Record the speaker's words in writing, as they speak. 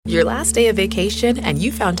Your last day of vacation and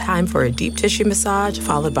you found time for a deep tissue massage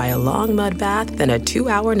followed by a long mud bath, then a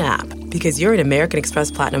 2-hour nap. Because you're an American Express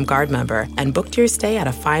Platinum Card member and booked your stay at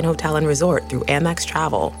a fine hotel and resort through Amex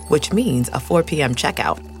Travel, which means a 4 p.m.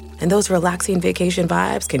 checkout. And those relaxing vacation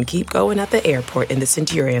vibes can keep going at the airport in the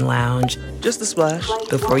Centurion Lounge. Just a splash.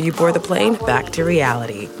 Before you board the plane, back to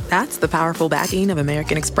reality. That's the powerful backing of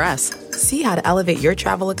American Express. See how to elevate your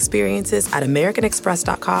travel experiences at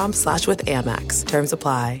americanexpress.com/withAmex. Terms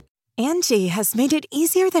apply. Angie has made it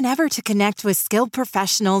easier than ever to connect with skilled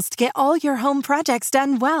professionals to get all your home projects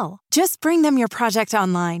done well. Just bring them your project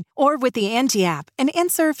online or with the Angie app and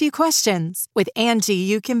answer a few questions. With Angie,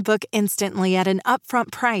 you can book instantly at an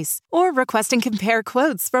upfront price or request and compare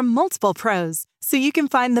quotes from multiple pros so you can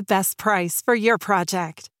find the best price for your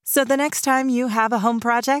project. So the next time you have a home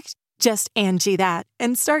project, just Angie that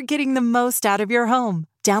and start getting the most out of your home.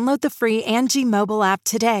 Download the free Angie mobile app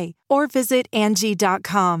today or visit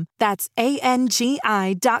Angie.com. That's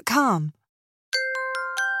ANGI.com.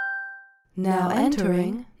 Now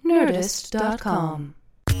entering Nerdist.com.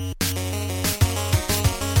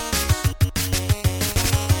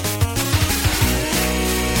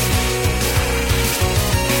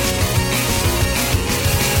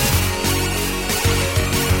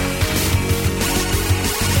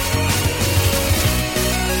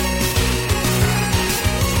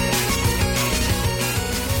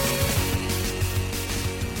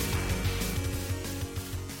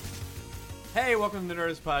 Hey, welcome to the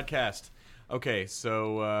Nerdist Podcast. Okay,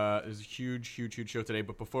 so there's a huge show today,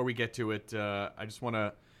 but before we get to it, I just want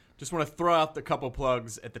to throw out the couple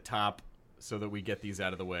plugs at the top so that we get these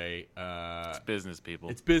out of the way. It's business, people.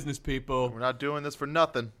 It's business, people. We're not doing this for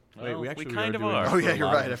nothing. Wait, we actually kind of doing are. this Oh, for yeah, a you're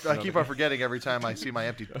lot right. of I keep on forgetting every time I see my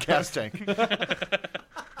empty gas tank.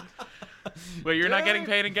 Wait, you're not getting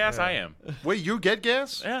paid in gas? Yeah. I am. Wait, you get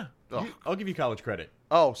gas? Yeah. Oh, I'll give you college credit.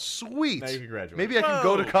 oh sweet. Now you can graduate. Maybe I can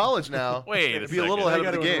go to college now. Wait a Be a little second. ahead You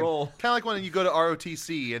of the gotta game. enroll. Kind of like when you go to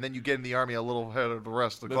ROTC and then you get in the Army a little ahead of the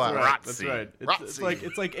rest of the That's class. right. That's right. It's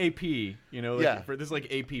Rotsy. like AP, you know. Like, Yeah. this is like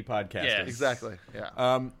AP podcasting. Yes. Exactly.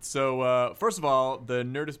 Yeah. So first of all, the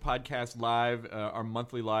Nerdist Podcast Live, our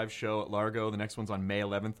monthly live show at Largo. The next one's on May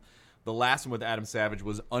 11th. The last one with Adam Savage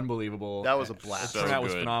was unbelievable. That was a blast. The turnout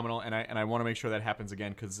was good. phenomenal, and I want to make sure that happens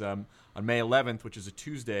again because on May 11th, which is a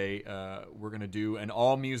Tuesday, we're going to do an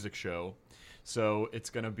all-music show. So it's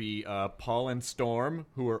going to be Paul and Storm,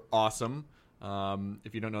 who are awesome.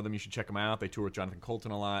 If you don't know them, you should check them out. They tour with Jonathan Colton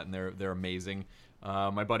a lot, and they're amazing.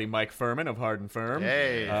 My buddy Mike Furman of Hard and Firm,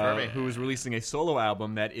 Hey, Furman. who is releasing a solo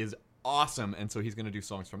album that is awesome, and so he's going to do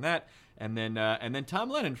songs from that. And then Tom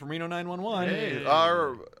Lennon from Reno 911. Hey,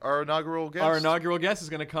 our inaugural guest. Our inaugural guest is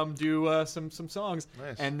going to come do some songs.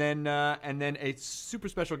 Nice. And then a super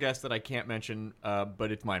special guest that I can't mention,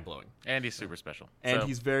 but it's mind blowing. And he's super special. And So-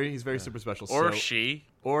 he's very super special. Or So- she.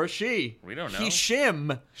 Or she. We don't know. He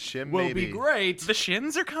Shim will maybe. be great. The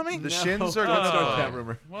Shins are coming? The Shins are Let's going start to that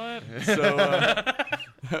rumor. What?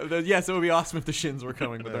 So yes, it would be awesome if the Shins were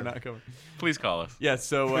coming, but they're not coming. Please call us. Yeah,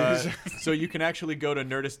 so you can actually go to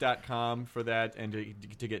Nerdist.com for that and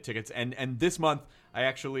to get tickets. And this month, I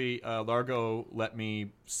actually Largo let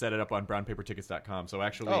me set it up on brownpapertickets.com. So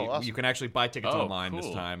actually, awesome. you can actually buy tickets Oh, online this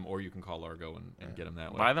cool. time, or you can call Largo and get them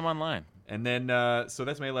that way. Buy them online. And then, so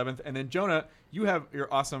that's May 11th. And then, Jonah, you have your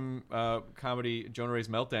awesome comedy, Jonah Ray's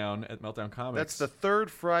Meltdown at Meltdown Comics. That's the third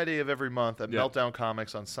Friday of every month at Yeah. Meltdown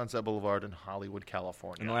Comics on Sunset Boulevard in Hollywood,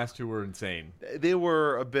 California. And the last two were insane. They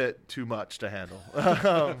were a bit too much to handle.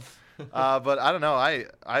 But I don't know.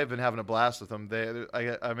 I've been having a blast with them.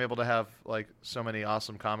 I'm able to have like so many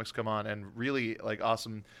awesome comics come on and really like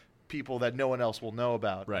awesome people that no one else will know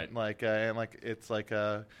about. Right. It's like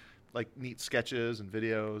neat sketches and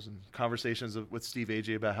videos and conversations with Steve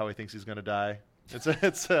Agee about how he thinks he's going to die. We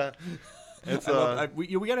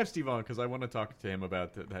gotta have Steve on because I want to talk to him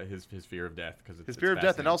about his fear of death his fear of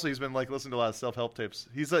death, and also he's been like listening to a lot of self-help tapes.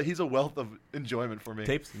 He's a wealth of enjoyment for me.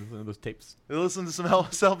 Tapes, listen to those tapes. Listen to some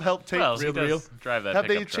self-help tapes. Well, he does drive that Have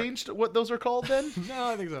they pickup truck. changed what those are called then? No,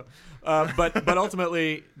 I think so. But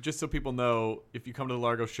ultimately, just so people know, if you come to the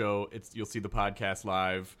Largo show, you'll see the podcast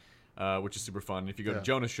live. Which is super fun. If you go to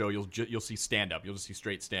Jonah's show, you'll see stand up. You'll just see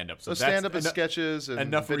straight stand up. So stand up and sketches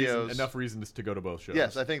and videos. Enough reasons to go to both shows.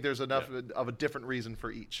 Yes, I think there's enough of a different reason for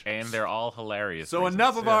each. And they're all hilarious. So reasons.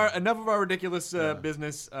 enough of our ridiculous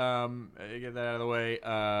business. Get that out of the way.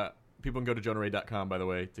 People can go to jonahray.com, by the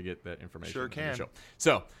way, to get that information. Sure can. Show.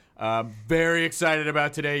 So very excited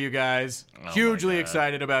about today, you guys. Hugely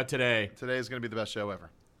excited about today. Today is going to be the best show ever.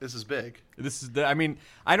 This is big. This is I'm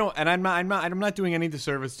not doing any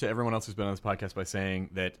disservice to everyone else who's been on this podcast by saying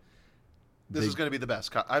that This is going to be the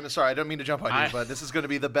best. I'm sorry, I don't mean to jump on you, but this is going to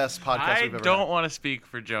be the best podcast we've ever had. I don't want to speak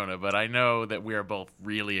for Jonah, but I know that we are both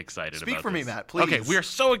really excited about this. Speak for me, Matt, please. Okay, we are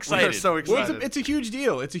so excited. We are so excited. Well, it's a huge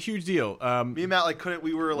deal. It's a huge deal. Me and Matt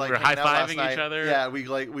we were high-fiving each other. Yeah, we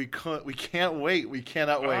can't wait. We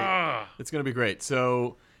cannot wait. It's going to be great.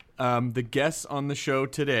 So, the guests on the show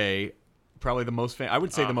today, probably the most I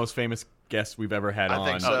would say the most famous guest we've ever had on.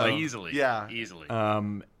 I think so. Easily. Yeah. Easily.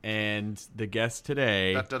 And the guests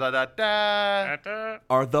today are the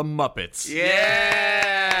Muppets.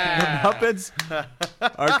 Yeah. The Muppets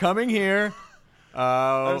are coming here.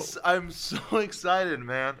 I'm so excited,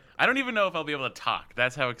 man. I don't even know if I'll be able to talk.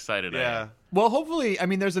 That's how excited I am. Well, hopefully, I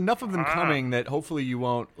mean, there's enough of them coming that hopefully you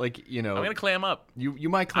won't, I'm going to clam up. You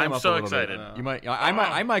might clam up a little bit. I'm so excited. You might.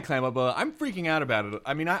 I might clam up. I'm freaking out about it.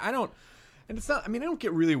 I mean, I don't. And it's not. I mean, I don't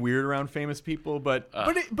get really weird around famous people, but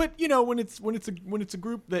when it's a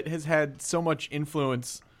group that has had so much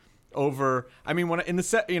influence over. I mean, when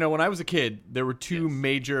I was a kid, there were two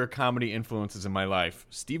major comedy influences in my life: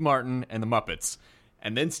 Steve Martin and the Muppets.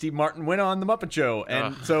 And then Steve Martin went on the Muppet Show,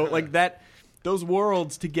 and so those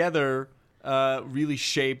worlds together really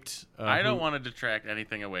shaped. I don't want to detract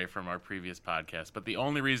anything away from our previous podcast, but the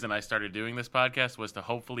only reason I started doing this podcast was to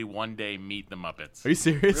hopefully one day meet the Muppets. Are you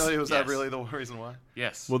serious? Really? Was that really the reason why?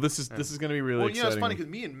 Yes. Well, this is going to be really exciting. It's funny because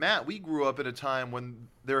me and Matt, we grew up at a time when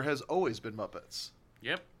there has always been Muppets.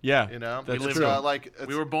 Yep. Yeah. That's true.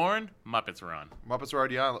 We were born, Muppets were on. Muppets were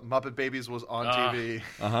already on. Muppet Babies was on TV.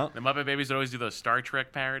 Uh-huh. The Muppet Babies would always do those Star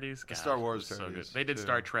Trek parodies. God, Star Wars so parodies. good. They did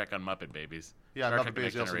Star Trek on Muppet Babies. Yeah, Star Muppet Trek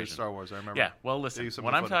Babies Next also did Generation. Star Wars, I remember. Yeah, well, listen,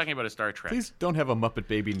 when I'm talking about a Star Trek... Please don't have a Muppet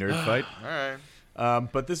Baby nerd fight. All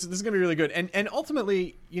right. But this is going to be really good. And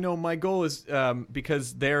ultimately, my goal is,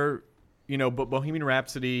 because they're, Bohemian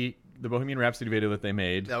Rhapsody... The Bohemian Rhapsody video that they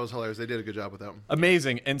made. That was hilarious. They did a good job with that one.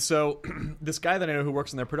 Amazing. And so this guy that I know who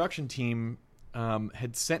works in their production team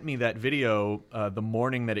had sent me that video the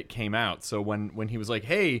morning that it came out. So when he was like,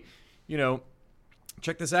 hey,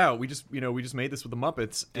 check this out. We just made this with the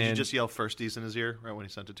Muppets. Did you just yell firsties in his ear right when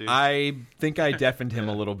he sent it to you? I think I deafened him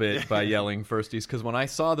a little bit by yelling firsties, because when I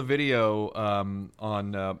saw the video on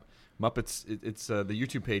Muppets, it's the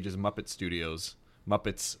YouTube page is Muppets Studios.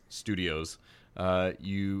 I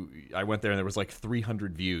went there and there was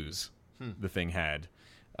 300 views the thing had.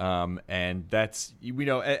 And that's,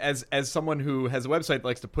 as someone who has a website that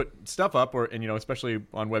likes to put stuff up, and especially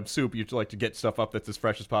on Web Soup, you like to get stuff up that's as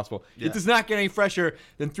fresh as possible. Yeah. It does not get any fresher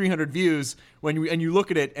than 300 views when you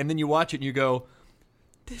look at it and then you watch it and you go,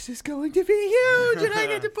 this is going to be huge and I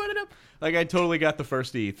get to put it up. I totally got the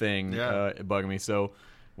firsty thing bugging me. So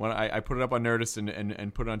when I put it up on Nerdist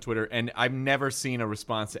and put it on Twitter, and I've never seen a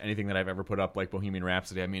response to anything that I've ever put up like Bohemian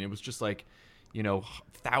Rhapsody. I mean, it was just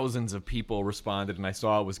thousands of people responded, and I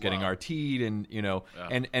saw it was getting RT'd, and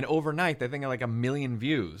and overnight, I think like 1 million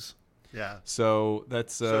views. Yeah. So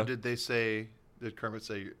that's. So did Kermit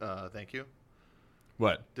say thank you?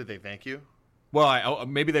 What? Did they thank you? Well,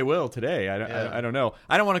 maybe they will today. I don't know.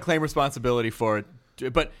 I don't want to claim responsibility for it.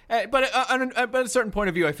 But at a certain point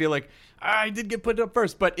of view, I feel like I did get put up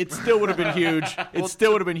first, but it still would have been huge. It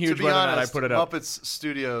still would have been huge whether or not I put it up. Muppets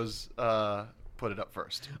Studios put it up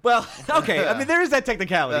first. Well, okay. I mean, there is that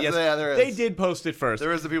technicality. Yes, yeah, there is. They did post it first.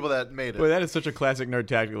 There is the people that made it. Boy, that is such a classic nerd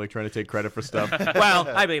tactic, trying to take credit for stuff. Well,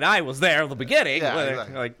 I mean, I was there at the beginning. Yeah,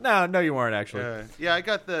 exactly. No, you weren't actually. Yeah, I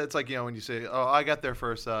got it's like, when you say, oh, I got their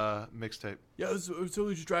first mixtape. Yeah, I was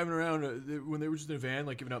totally just driving around when they were just in a van,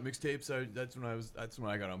 giving out mixtapes. That's when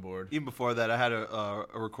I got on board. Even before that, I had a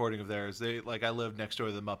recording of theirs. I lived next door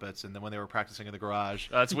to the Muppets, and then when they were practicing in the garage,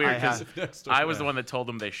 that's weird because I was the one that told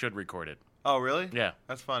them they should record it. Oh, really? Yeah,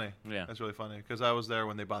 that's funny. Yeah, that's really funny because I was there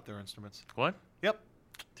when they bought their instruments. What? Yep.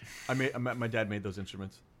 My dad made those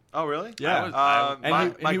instruments. Oh, really? Yeah.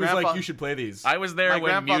 And he was like, you should play these. I was there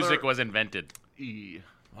when music was invented.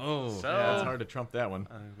 Oh, so it's hard to trump that one.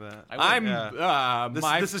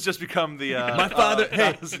 This has just become the my father.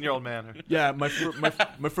 Hey, 1,000-year-old man. Yeah, my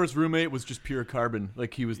first roommate was just pure carbon.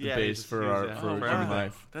 He was the base for every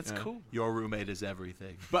life. That's cool. Your roommate is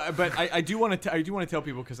everything. But I do want to tell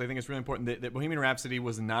people, because I think it's really important, that Bohemian Rhapsody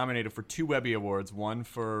was nominated for 2 Webby Awards, one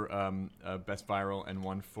for Best Viral and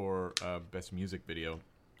one for Best Music Video.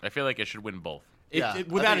 I feel like it should win both.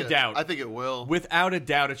 Without a doubt. I think it will. Without a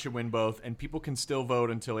doubt, it should win both. And people can still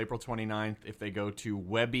vote until April 29th if they go to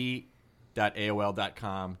webby.aol.com,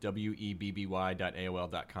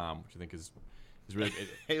 webby.aol.com, which I think is really...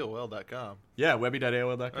 AOL.com. Yeah,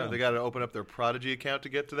 webby.aol.com. They got to open up their Prodigy account to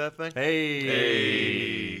get to that thing? Hey.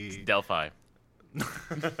 It's Delphi.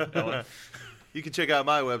 You can check out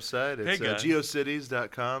my website. It's Hey, guys.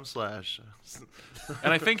 geocities.com/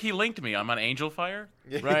 And I think he linked me. I'm on Angel Fire.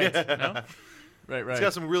 Right. No? Right. It's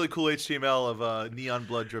got some really cool HTML of neon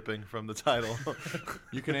blood dripping from the title.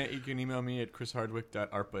 You can email me at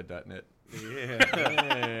chrishardwick.arpa.net. Yeah.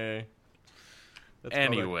 Hey. That's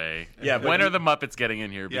Anyway, Yeah, but when you- are the Muppets getting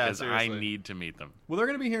in here? Yeah, Because I seriously. need to meet them. Well, they're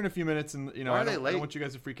going to be here in a few minutes, and Why are I they don't late? want you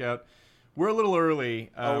guys to freak out. We're a little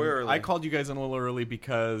early. We're early. I called you guys in a little early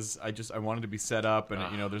because I wanted to be set up, and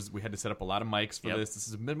we had to set up a lot of mics for Yep. this. This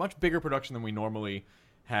is a much bigger production than we normally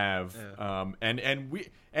have, and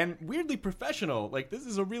weirdly professional. Like, this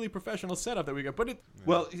is a really professional setup that we got. But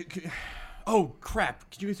oh crap!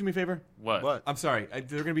 Could you guys do me a favor? What? I'm sorry. They're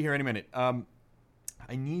going to be here any minute. I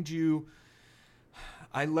need you.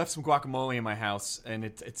 I left some guacamole in my house, and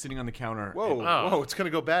it's sitting on the counter. Whoa, it's going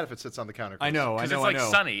to go bad if it sits on the counter. I know. Because it's like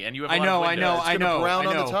sunny, and you have a I lot know, of I windows. know, It's I going to know. brown I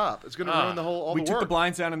on know. the top. It's going to ruin all We the took work. the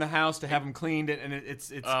blinds down in the house to have them cleaned, and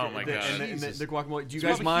it's Oh, my God. and the guacamole. Do you It's guys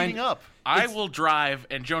probably mind? heating up. I will drive,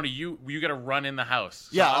 and Joni, you got to run in the house.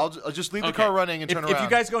 So Yeah, I'll just leave the Okay. car running and turn around. If you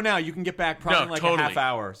guys go now, you can get back probably No, in like totally. a half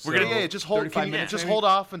hour. We're gonna- Yeah, just hold. 35 Can you minutes, just maybe? hold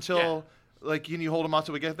off until can you hold them off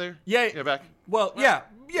till we get there? Yeah. Get back. Well, yeah.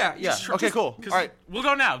 Yeah. Sure. Okay, cool. 'Cause All right, we'll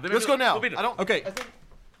go now. let's go now. We'll be there. I don't. Okay. I think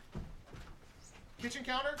kitchen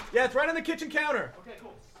counter. Yeah, it's right on the kitchen counter. Okay,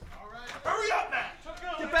 cool. All right. Hurry up, Matt.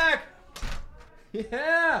 Get back.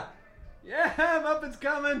 Yeah. Muppets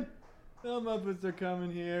coming. The Muppets are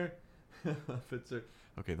coming here. Muppets are.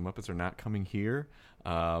 Okay, the Muppets are not coming here.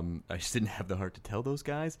 I just didn't have the heart to tell those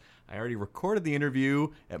guys. I already recorded the interview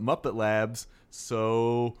at Muppet Labs,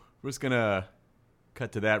 so we're just gonna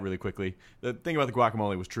cut to that really quickly. The thing about the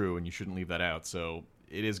guacamole was true, and you shouldn't leave that out. So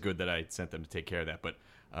it is good that I sent them to take care of that. But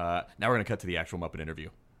now we're gonna cut to the actual Muppet interview.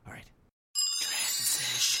 All right.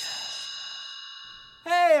 Transition.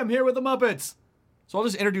 Hey, I'm here with the Muppets. So I'll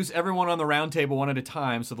just introduce everyone on the round table one at a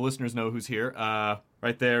time so the listeners know who's here.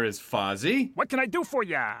 Right there is Fozzie. What can I do for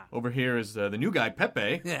ya? Over here is the new guy,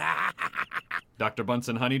 Pepe. Dr.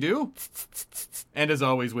 Bunsen Honeydew. And as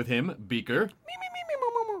always with him, Beaker.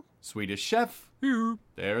 Swedish Chef.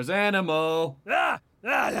 There's Animal.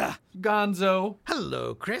 Gonzo.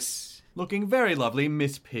 Hello, Chris. Looking very lovely,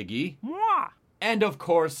 Miss Piggy. Mwah. And of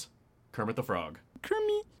course, Kermit the Frog.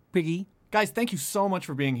 Kermit. Piggy. Guys, thank you so much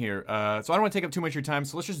for being here. So I don't want to take up too much of your time,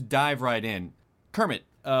 so let's just dive right in. Kermit,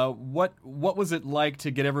 what was it like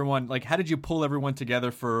to get everyone, like, how did you pull everyone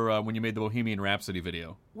together for when you made the Bohemian Rhapsody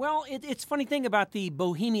video? Well, it's funny thing about the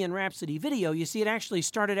Bohemian Rhapsody video. You see, it actually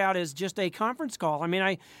started out as just a conference call. I mean,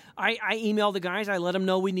 I emailed the guys. I let them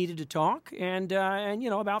know we needed to talk and you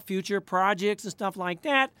know, about future projects and stuff like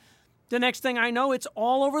that. The next thing I know, it's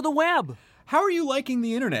all over the web. How are you liking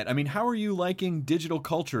the internet? I mean, how are you liking digital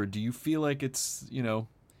culture? Do you feel like it's, do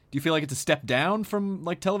you feel like it's a step down from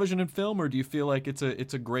like television and film, or do you feel like it's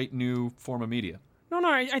a great new form of media? No,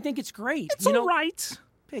 I think it's great. It's all right.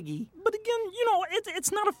 Piggy. But again,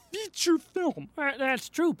 it's not a feature film. That's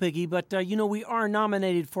true, Piggy, but, we are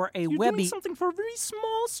nominated for a You're Webby... doing something for a very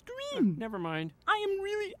small screen. Never mind.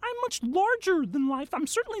 I'm much larger than life. I'm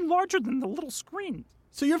certainly larger than the little screen.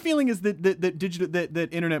 So your feeling is that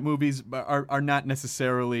internet movies are not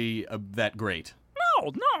necessarily that great?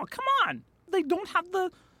 No, come on. They don't have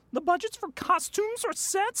the budgets for costumes or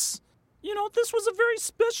sets. This was a very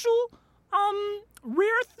special,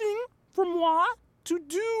 rare thing for moi to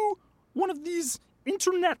do one of these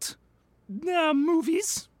internet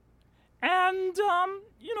movies. And,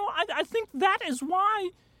 I think that is why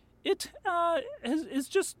it is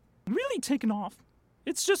just really taken off.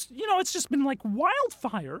 It's just, it's just been like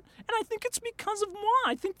wildfire. And I think it's because of moi.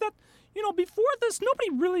 I think that, before this, nobody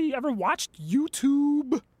really ever watched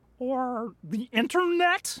YouTube or the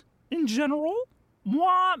internet in general.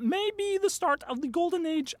 Moi may be the start of the golden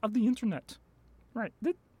age of the internet. Right.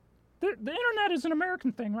 The internet is an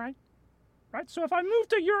American thing, right? Right? So if I move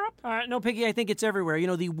to Europe... No, Piggy, I think it's everywhere.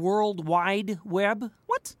 The World Wide Web.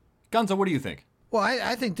 What? Gonzo, what do you think? Well,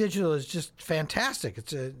 I think digital is just fantastic.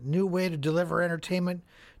 It's a new way to deliver entertainment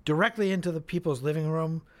directly into the people's living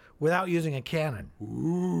room without using a Canon.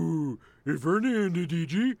 Ooh,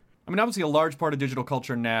 DG. I mean, obviously, a large part of digital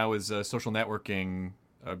culture now is social networking.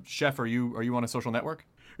 Chef, are you on a social network?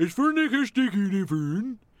 It's for sticky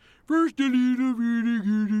fern. First a little really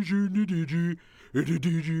good is in the DG, and the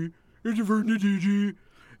DG, and the fern the DG,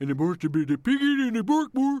 and the most to be the piggy and the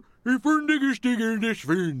pork more, and fern the sticker and the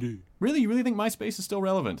fern. Really? You really think MySpace is still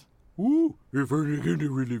relevant? Ooh, if I can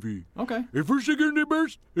really be. Okay. If I second the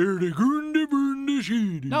burst, er the gun the burn the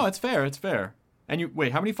shady. No, it's fair. It's fair. And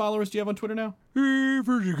wait, how many followers do you have on Twitter now? If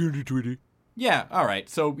I second the 20. Yeah, all right.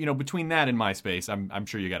 So, between that and MySpace, I'm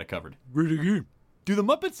sure you got it covered. Right again. Do the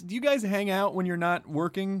Muppets, do you guys hang out when you're not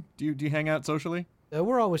working? Do you hang out socially?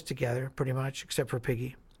 We're always together, pretty much, except for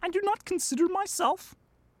Piggy. I do not consider myself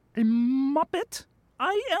a Muppet.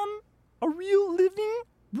 I am a real living,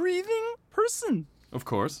 breathing person. Of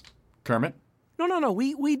course. Kermit? No.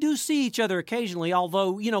 We do see each other occasionally,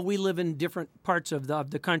 although, we live in different parts of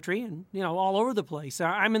the country and, all over the place.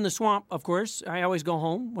 I'm in the swamp, of course. I always go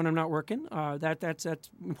home when I'm not working. That's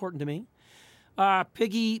important to me.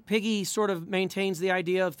 Piggy sort of maintains the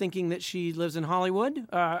idea of thinking that she lives in Hollywood.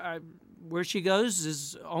 Where she goes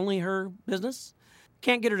is only her business.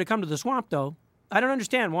 Can't get her to come to the swamp, though. I don't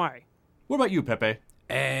understand why. What about you, Pepe?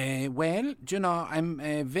 Well,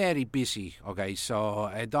 I'm very busy, okay, so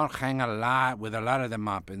I don't hang a lot with a lot of the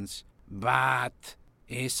Muppets, but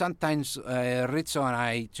sometimes Rizzo and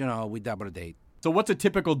I, we double date. So what's a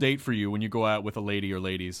typical date for you when you go out with a lady or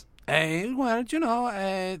ladies? Well,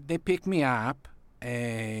 they pick me up.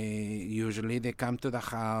 Usually they come to the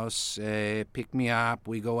house, pick me up,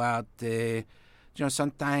 we go out,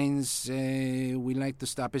 sometimes we like to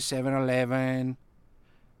stop at 7-Eleven.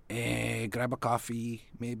 Grab a coffee,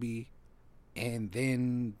 maybe, and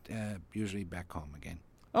then usually back home again.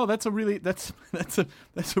 Oh, that's a really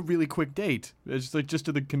quick date. It's like just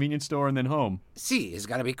to the convenience store and then home. See, it's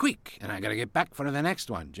gotta be quick, and I gotta get back for the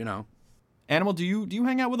next one. Animal, do you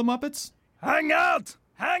hang out with the Muppets? Hang out!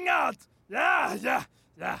 Yeah.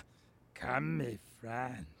 Come, me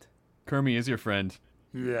friend. Kermie is your friend.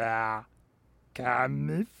 Yeah. Come,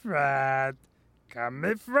 me friend.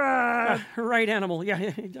 Right, Animal.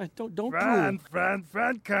 Yeah, don't Friend,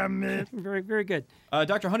 come me. Very, very good.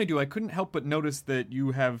 Dr. Honeydew, I couldn't help but notice that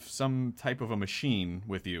you have some type of a machine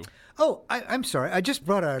with you. Oh, I'm sorry. I just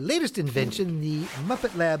brought our latest invention, the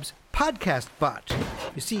Muppet Labs podcast bot.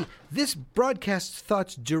 You see, this broadcasts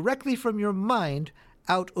thoughts directly from your mind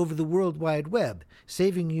out over the World Wide Web,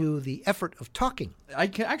 saving you the effort of talking. I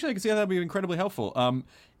can see how that would be incredibly helpful.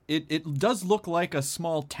 It does look like a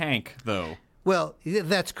small tank, though. Well,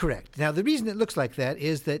 that's correct. Now, the reason it looks like that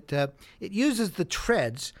is that it uses the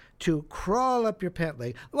treads to crawl up your pant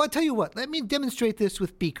leg. Well, I'll tell you what. Let me demonstrate this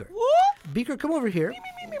with Beaker. What? Beaker, come over here.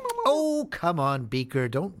 Oh, come on, Beaker.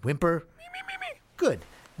 Don't whimper. Good.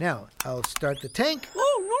 Now, I'll start the tank.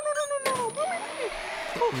 Oh, no.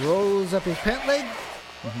 It rolls up his pant leg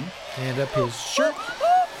and up his shirt.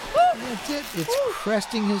 That's it. It's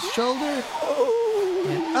cresting his shoulder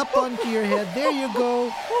and up onto your head. There you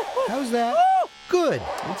go. How's that? Good.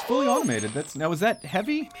 It's fully automated. Now, is that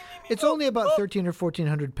heavy? It's only about 1,300 or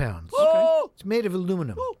 1,400 pounds. Okay. It's made of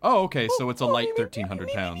aluminum. Oh, okay, so it's a light 1,300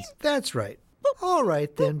 pounds. That's right. All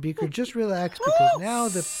right, then, Beaker, just relax, because now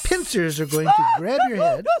the pincers are going to grab your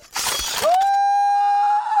head.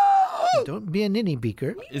 Don't be a ninny,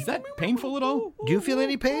 Beaker. Is that painful at all? Do you feel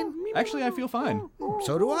any pain? Actually, I feel fine.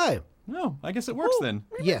 So do I. No, I guess it works then.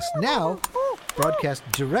 Yes, now, broadcast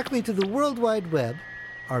directly to the World Wide Web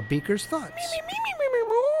are Beaker's thoughts.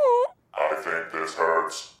 I think this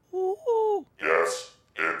hurts. Yes,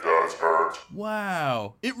 it does hurt.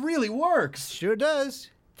 Wow, it really works. Sure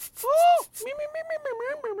does.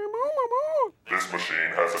 This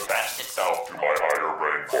machine has attached itself to my higher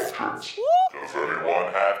brain functions. Does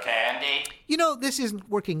anyone have candy? You know, this isn't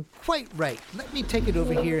working quite right. Let me take it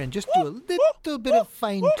over here and just do a little bit of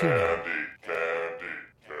fine-tuning. Candy.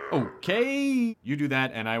 Okay, you do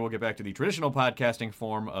that, and I will get back to the traditional podcasting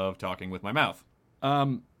form of talking with my mouth.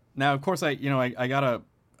 Now, of course, I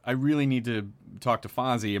really need to talk to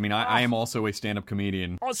Fonzie. I mean, I am also a stand-up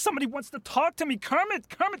comedian. Oh, somebody wants to talk to me. Kermit,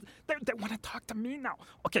 they want to talk to me now.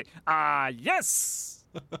 Okay, yes.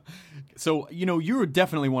 So, you were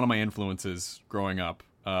definitely one of my influences growing up.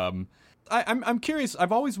 I'm curious.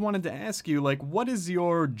 I've always wanted to ask you, what is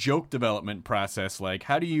your joke development process like?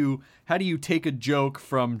 How do you take a joke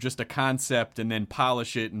from just a concept and then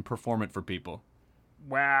polish it and perform it for people?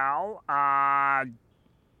 Well,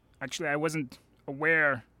 actually, I wasn't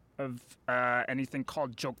aware of anything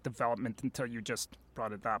called joke development until you just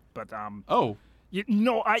brought it up. But oh,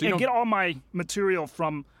 I get all my material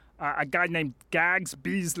from a guy named Gags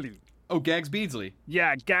Beasley. Oh, Gags Beasley.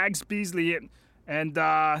 Yeah, Gags Beasley, and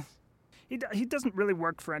he doesn't really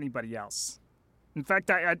work for anybody else. In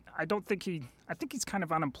fact, I don't think I think he's kind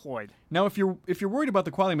of unemployed. Now, if you're worried about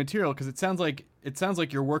the quality material, because it sounds like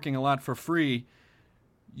you're working a lot for free,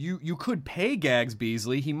 you could pay Gags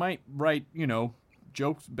Beasley. He might write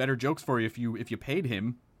better jokes for you if you paid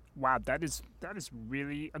him. Wow, that is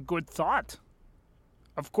really a good thought.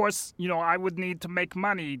 Of course, I would need to make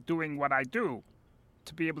money doing what I do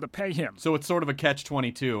to be able to pay him. So it's sort of a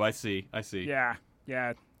catch-22. I see.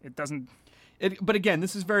 Yeah, it doesn't. But again,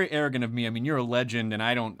 this is very arrogant of me. I mean, you're a legend, and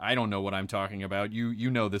I don't know what I'm talking about.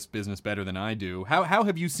 You know this business better than I do. How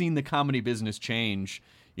have you seen the comedy business change,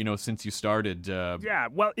 since you started? Yeah,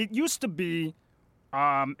 well, it used to be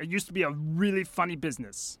a really funny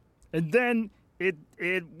business, and then it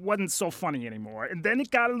wasn't so funny anymore, and then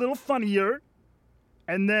it got a little funnier,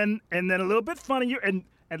 and then a little bit funnier, and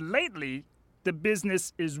lately the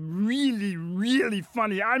business is really, really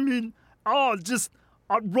funny. I mean, just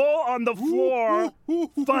roll on the floor,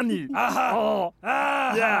 funny. Oh,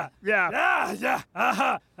 yeah.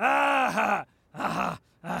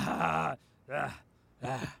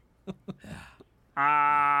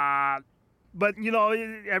 But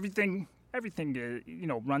everything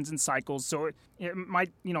runs in cycles, so it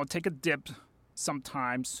might take a dip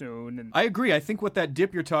sometime soon. And I agree. I think what that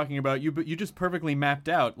dip you're talking about, you just perfectly mapped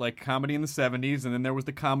out, like comedy in the 70s, and then there was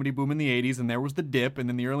the comedy boom in the 80s, and there was the dip, and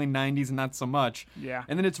then the early 90s, not so much. Yeah.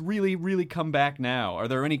 And then it's really, really come back now. Are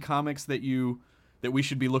there any comics that we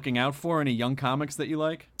should be looking out for? Any young comics that you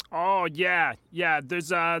like? Oh, yeah.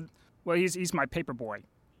 There's he's my paper boy.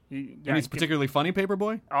 And he's particularly funny,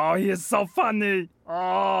 Paperboy? Oh, he is so funny.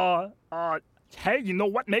 Hey, you know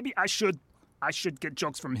what? Maybe I should get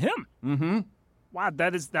jokes from him. Mm-hmm. Wow,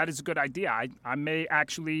 that is a good idea. I may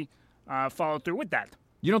actually follow through with that.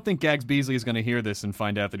 You don't think Gags Beasley is going to hear this and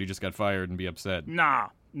find out that he just got fired and be upset? No.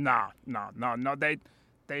 They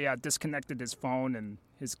disconnected his phone and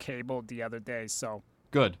his cable the other day, so.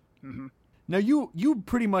 Good. Mm-hmm. Now, you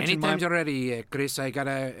pretty much... Anytime you're ready, Chris, I got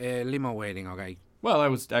a limo waiting, okay? Well, I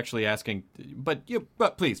was actually asking, but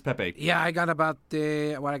please, Pepe. Yeah, I got I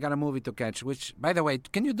got a movie to catch, which, by the way,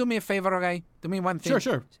 can you do me a favor, okay? Do me one thing.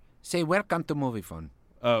 Sure. Say, welcome to Movie Phone.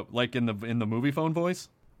 Like in the Movie Phone voice?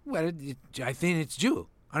 Well, I think it's you.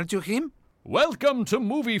 Aren't you him? Welcome to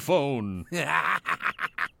Movie Phone.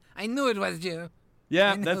 I knew it was you.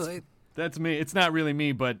 Yeah, that's me. It's not really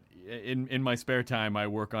me, but in my spare time, I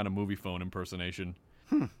work on a Movie Phone impersonation.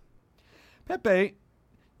 Pepe,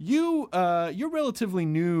 you're relatively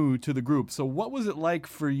new to the group, so what was it like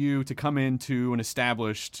for you to come into an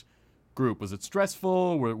established group? Was it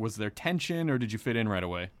stressful? Was there tension, or did you fit in right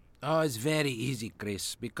away? Oh, it's very easy,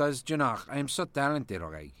 Chris, because, I'm so talented,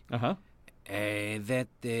 okay? Uh-huh. That,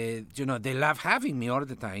 they love having me all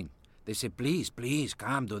the time. They say, please,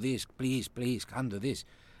 come do this. Please, come do this.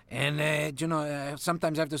 And,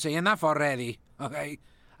 sometimes I have to say, enough already, okay?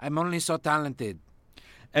 I'm only so talented.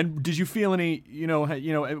 And did you feel any,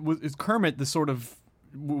 is Kermit the sort of,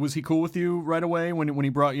 was he cool with you right away when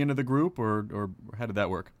he brought you into the group, or how did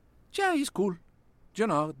that work? Yeah, he's cool.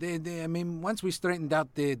 Once we straightened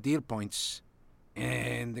out the deal points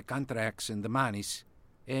and the contracts and the monies,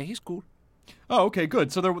 he's cool. Oh, okay,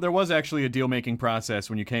 good. So there was actually a deal-making process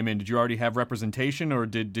when you came in. Did you already have representation, or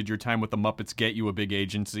did your time with the Muppets get you a big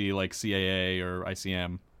agency like CAA or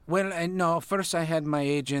ICM? Well, no. First I had my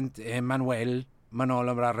agent, Manolo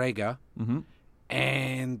Barrega, mm-hmm.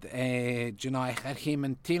 and, I had him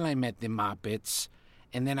until I met the Muppets,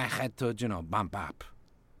 and then I had to, bump up.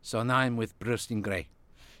 So now I'm with Brustin Gray.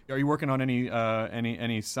 Are you working on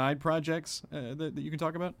any side projects that you can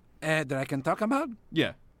talk about? That I can talk about?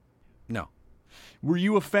 Yeah. No. Were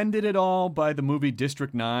you offended at all by the movie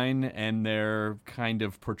District 9 and their kind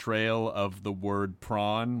of portrayal of the word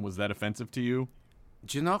prawn? Was that offensive to you?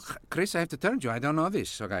 Chris, I have to tell you, I don't know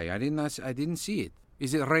this. Okay, I didn't see it.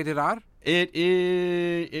 Is it rated R? It's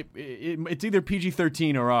either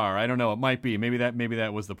PG-13 or R. I don't know. It might be. Maybe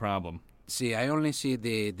that was the problem. See, I only see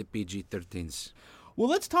the PG-13s. Well,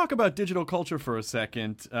 let's talk about digital culture for a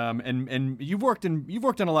second. And you've worked in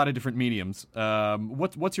a lot of different mediums.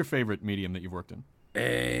 What's your favorite medium that you've worked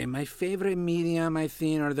in? My favorite medium, I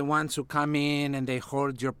think, are the ones who come in and they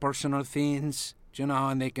hold your personal things,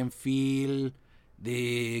 and they can feel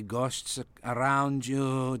the ghosts around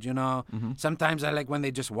you, Mm-hmm. Sometimes I like when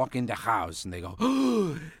they just walk in the house and they go,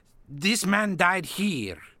 "Oh, this man died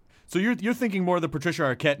here." So you're thinking more of the Patricia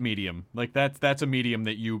Arquette medium. Like that's a medium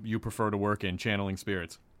that you prefer to work in, channeling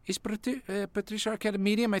spirits. Is Patricia Arquette a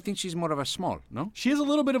medium? I think she's more of a small, no? She is a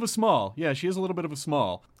little bit of a small. Yeah, she is a little bit of a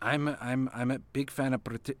small. I'm a big fan of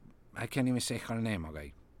I can't even say her name,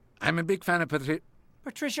 okay? I'm a big fan of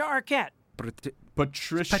Patricia Arquette.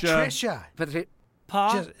 Patricia.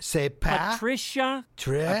 Just say Patricia.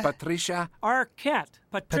 Patricia Arquette.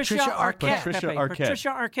 Patricia Arquette. Patricia Pepe. Arquette. Patricia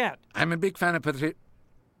Arquette. I'm a big fan of Do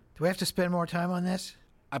we have to spend more time on this?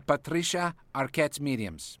 Patricia Arquette's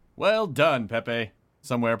mediums. Well done, Pepe.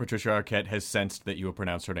 Somewhere Patricia Arquette has sensed that you have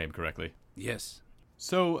pronounced her name correctly. Yes.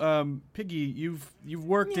 So, Piggy, you've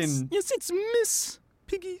worked in... Yes, it's Miss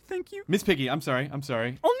Piggy, thank you. Miss Piggy, I'm sorry.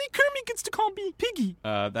 Only Kermit gets to call me Piggy.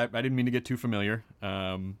 I didn't mean to get too familiar.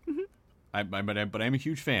 but I'm a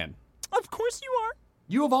huge fan. Of course you are.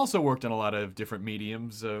 You have also worked on a lot of different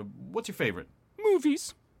mediums. What's your favorite?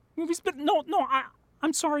 Movies, but no,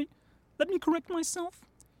 I'm sorry. Let me correct myself.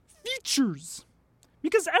 Features,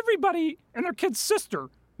 because everybody and their kid's sister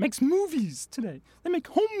makes movies today. They make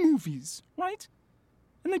home movies, right?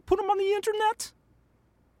 And they put them on the internet.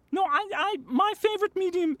 No, my favorite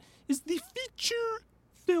medium is the feature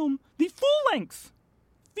film, the full-length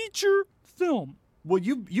feature film. Well,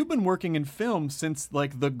 you've been working in film since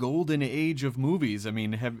like the golden age of movies. I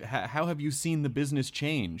mean, how have you seen the business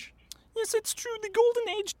change? Yes, it's true. The golden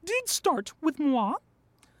age did start with moi.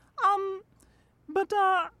 But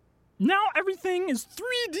now everything is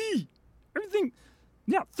 3D.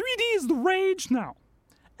 3D is the rage now.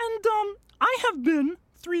 And I have been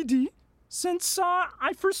 3D since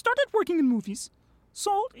I first started working in movies.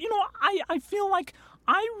 So, I feel like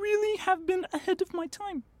I really have been ahead of my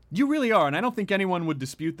time. You really are, and I don't think anyone would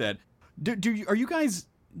dispute that.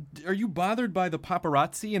 Are you bothered by the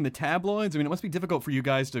paparazzi and the tabloids? I mean, it must be difficult for you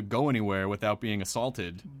guys to go anywhere without being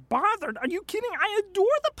assaulted. Bothered? Are you kidding? I adore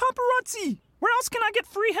the paparazzi. Where else can I get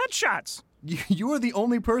free headshots? You are the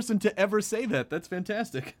only person to ever say that. That's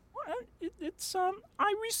fantastic. Well,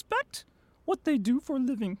 I respect what they do for a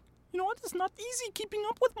living. You know what? It's not easy keeping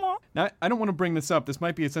up with Ma. Now, I don't want to bring this up. This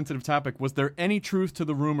might be a sensitive topic. Was there any truth to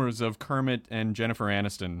the rumors of Kermit and Jennifer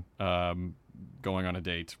Aniston going on a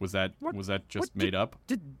date? Was that just made up?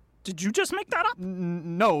 Did you just make that up?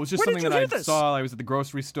 No, it was just something that I saw. I was at the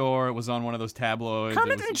grocery store. It was on one of those tabloids.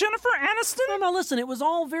 Kermit and Jennifer Aniston? No, listen, it was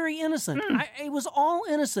all very innocent. It was all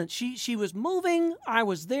innocent. She was moving. I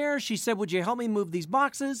was there. She said, would you help me move these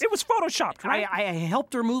boxes? It was photoshopped, right? I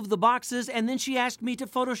helped her move the boxes, and then she asked me to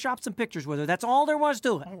Photoshop some pictures with her. That's all there was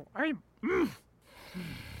to it.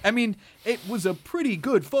 I mean, it was a pretty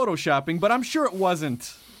good photoshopping, but I'm sure it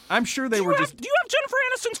wasn't. I'm sure they were just... Do you have Jennifer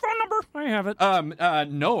Aniston's phone number? I have it.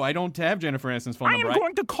 No, I don't have Jennifer Aniston's phone number. I am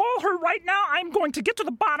going to call her right now. I'm going to get to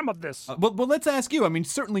the bottom of this. Well, let's ask you. I mean,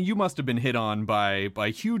 certainly you must have been hit on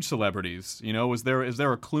by huge celebrities. You know, is there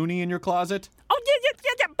a Clooney in your closet? Oh, yeah,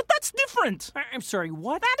 but that's different. I'm sorry,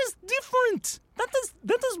 what? That is different. That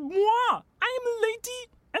is moi. I am a lady,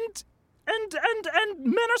 and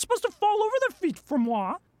men are supposed to fall over their feet for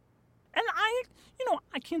moi. And I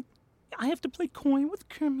can't... I have to play coy with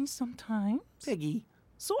Kermit sometimes. Piggy.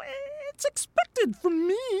 So it's expected from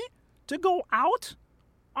me to go out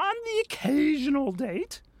on the occasional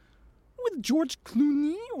date with George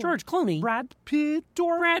Clooney or Brad Pitt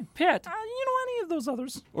or any of those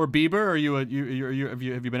others. Or Bieber? Have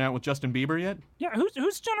you been out with Justin Bieber yet? Yeah,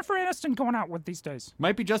 who's Jennifer Aniston going out with these days?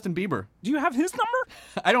 Might be Justin Bieber. Do you have his number?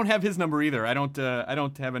 I don't have his number either. I don't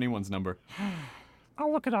have anyone's number.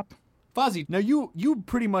 I'll look it up. Fozzie, now you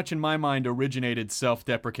pretty much in my mind originated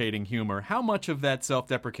self-deprecating humor. How much of that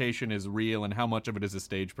self-deprecation is real and how much of it is a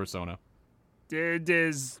stage persona? It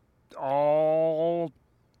is all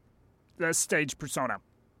the stage persona.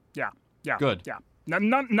 Yeah. Good. Yeah.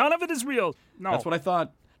 None of it is real. No. That's what I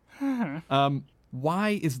thought.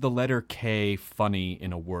 Why is the letter K funny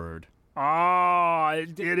in a word?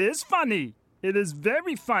 It is funny. It is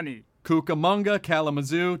very funny. Cucamonga,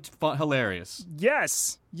 Kalamazoo, hilarious.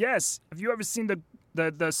 Yes. Have you ever seen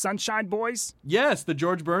the Sunshine Boys? Yes, the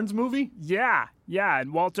George Burns movie? Yeah,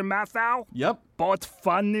 and Walter Matthau? Yep. Both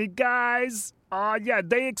funny guys. Yeah,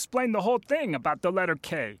 they explain the whole thing about the letter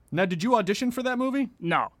K. Now, did you audition for that movie?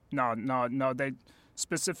 No. They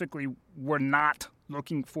specifically were not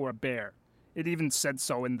looking for a bear. It even said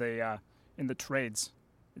so in the trades.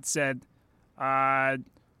 It said,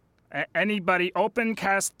 anybody open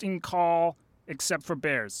casting call except for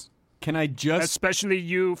bears. Can I just... Especially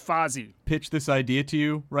you, Fozzie. Pitch this idea to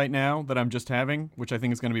you right now that I'm just having, which I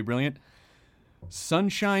think is going to be brilliant.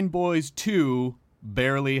 Sunshine Boys 2,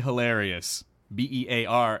 Barely Hilarious.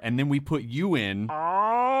 BEAR. And then we put you in,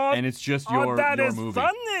 and it's just your movie. That is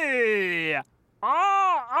funny.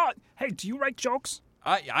 Hey, do you write jokes?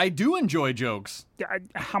 I do enjoy jokes.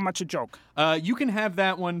 How much a joke? You can have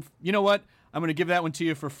that one. You know what? I'm going to give that one to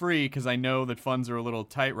you for free because I know that funds are a little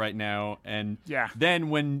tight right now. And then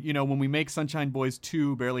when we make Sunshine Boys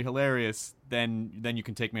 2 Barely Hilarious, then you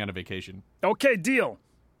can take me on a vacation. Okay, deal.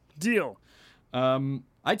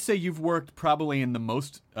 I'd say you've worked probably in the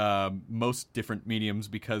most different mediums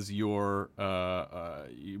because you are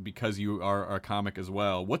a comic as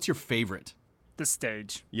well. What's your favorite? The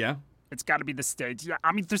stage. Yeah? It's got to be the stage. Yeah,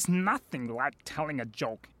 I mean, there's nothing like telling a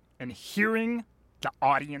joke and hearing the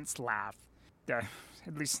audience laugh. At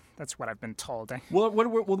least that's what I've been told.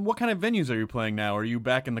 What kind of venues are you playing now? Are you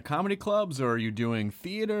back in the comedy clubs, or are you doing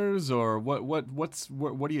theaters, or what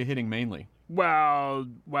are you hitting mainly? Well,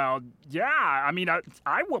 yeah. I mean,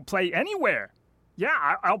 I will play anywhere.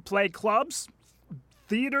 Yeah, I'll play clubs,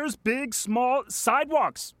 theaters, big, small,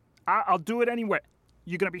 sidewalks. I'll do it anywhere.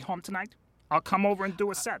 You gonna be home tonight? I'll come over and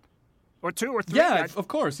do a set. Or 2 or 3. Yeah, of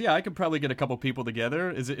course. Yeah, I could probably get a couple people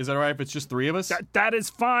together. Is it all right if it's just 3 of us? That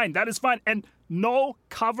is fine. That is fine. And no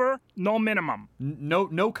cover, no minimum.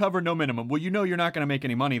 No cover, no minimum. Well, you know you're not going to make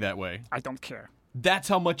any money that way. I don't care. That's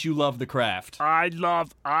how much you love the craft. I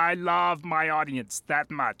love my audience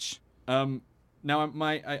that much. Now,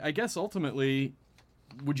 I guess ultimately,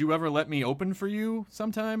 would you ever let me open for you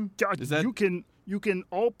sometime? Is that... You can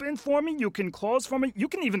open for me, you can close for me, you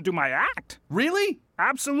can even do my act. Really?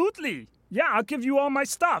 Absolutely. Yeah, I'll give you all my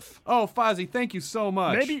stuff. Oh, Fozzie, thank you so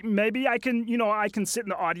much. Maybe I can sit in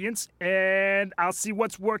the audience and I'll see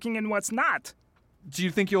what's working and what's not. Do you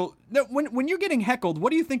think you'll... No, when you're getting heckled, what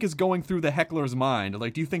do you think is going through the heckler's mind?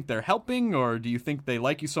 Like, do you think they're helping, or do you think they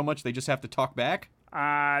like you so much they just have to talk back?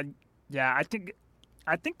 Yeah, I think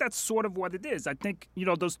that's sort of what it is. I think,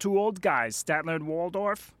 those 2 old guys, Statler and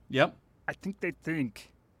Waldorf. Yep. I think they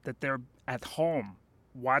think that they're at home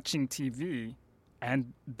watching TV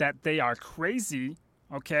and that they are crazy,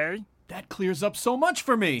 okay? That clears up so much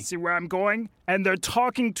for me. See where I'm going? And they're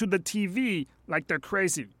talking to the TV like they're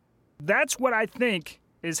crazy. That's what I think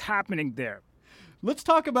is happening there. Let's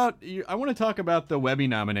talk about... I want to talk about the Webby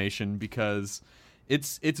nomination because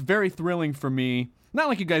it's very thrilling for me. Not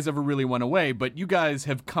like you guys ever really went away, but you guys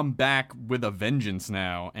have come back with a vengeance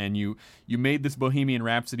now, and you made this Bohemian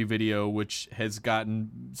Rhapsody video, which has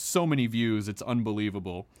gotten so many views, it's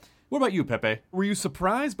unbelievable. What about you, Pepe? Were you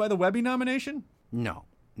surprised by the Webby nomination? No,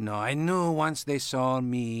 I knew once they saw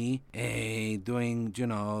me doing,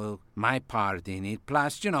 my part in it.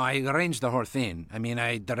 Plus, I arranged the whole thing. I mean,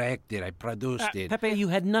 I directed, I produced it. Pepe, you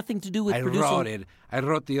had nothing to do with producing. I wrote it. I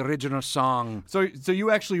wrote the original song. So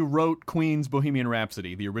you actually wrote Queen's Bohemian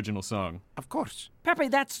Rhapsody, the original song? Of course. Pepe,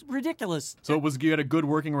 that's ridiculous. So you had a good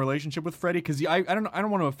working relationship with Freddie? Because I don't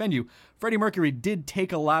want to offend you. Freddie Mercury did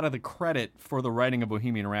take a lot of the credit for the writing of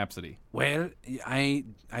Bohemian Rhapsody. Well, I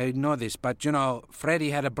know this, but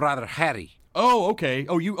Freddie had a brother, Harry. Oh, okay.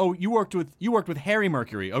 You worked with Harry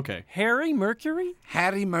Mercury. Okay. Harry Mercury?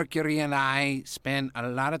 Harry Mercury and I spent a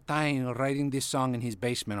lot of time writing this song in his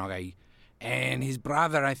basement, okay? And his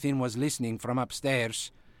brother, I think, was listening from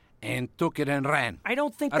upstairs and took it and ran. I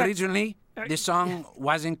don't think originally, the song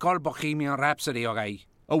wasn't called Bohemian Rhapsody, okay?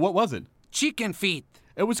 Oh, what was it? Chicken Feet.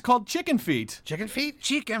 It was called Chicken Feet. Chicken Feet?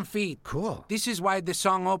 Chicken Feet. Cool. This is why the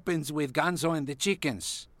song opens with Gonzo and the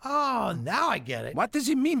Chickens. Oh, now I get it. What does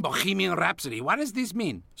it mean, Bohemian Rhapsody? What does this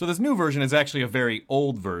mean? So this new version is actually a very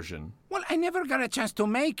old version. Well, I never got a chance to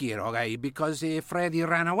make it, okay, because Freddie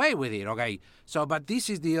ran away with it, okay? But this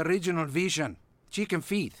is the original vision. Chicken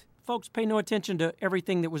Feet. Folks, pay no attention to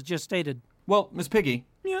everything that was just stated. Well, Miss Piggy.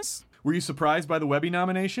 Yes? Were you surprised by the Webby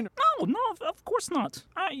nomination? No, of course not.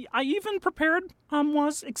 I even prepared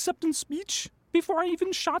was acceptance speech before I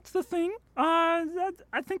even shot the thing. I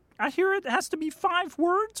hear it has to be 5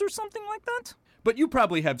 words or something like that. But you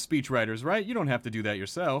probably have speechwriters, right? You don't have to do that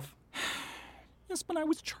yourself. Yes, but I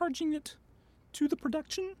was charging it to the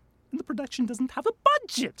production, and the production doesn't have a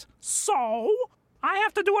budget. So I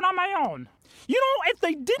have to do it on my own. If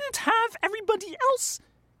they didn't have everybody else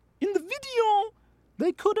in the video,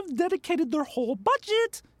 they could have dedicated their whole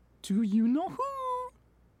budget to you-know-who.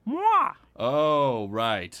 Moi. Oh,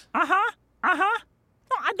 right. Uh-huh.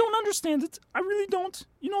 No, I don't understand it. I really don't.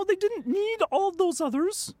 They didn't need all of those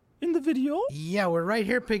others in the video. Yeah, we're right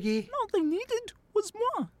here, Piggy. No, they needed was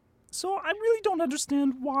moi. So I really don't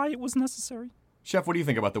understand why it was necessary. Chef, what do you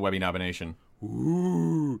think about the Webby nomination?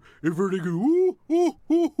 Ooh, if we're ooh, ooh,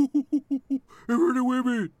 ooh, if we're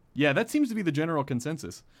Webby. Yeah, that seems to be the general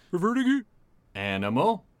consensus. Vertigo?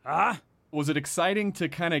 Animal? Was it exciting to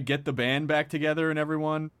kind of get the band back together and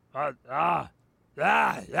everyone? Band,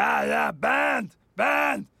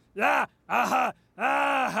 yeah,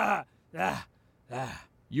 yeah.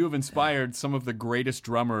 You have inspired some of the greatest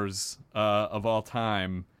drummers of all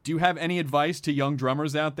time. Do you have any advice to young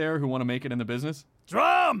drummers out there who want to make it in the business?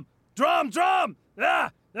 Drum! Yeah,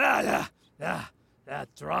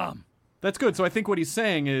 drum. That's good. So I think what he's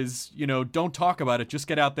saying is, don't talk about it, just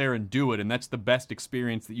get out there and do it. And that's the best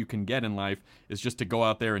experience that you can get in life, is just to go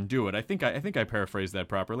out there and do it. I think I paraphrased that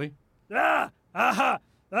properly. Yeah,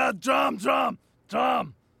 drum.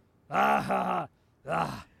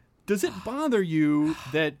 Does it bother you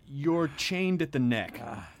that you're chained at the neck?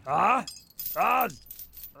 Down.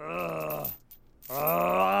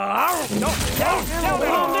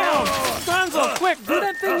 Gonzo, quick, do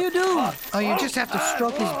that thing you do. Oh, you just have to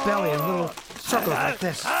stroke his belly in little circles like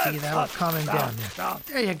this. See, that'll calm him down there.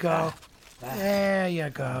 There you go. There you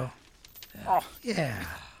go. Oh, Yeah.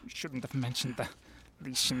 you shouldn't have mentioned the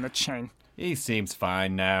leash in the chain. He seems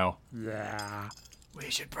fine now. Yeah. We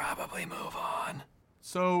should probably move on.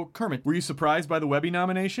 So, Kermit, were you surprised by the Webby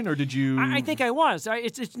nomination, or did you... I think I was.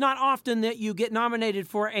 It's not often that you get nominated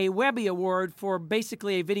for a Webby Award for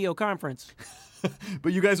basically a video conference.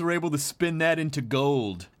 But you guys were able to spin that into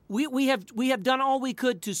gold. We have done all we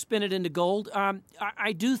could to spin it into gold.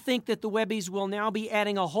 I do think that the Webbies will now be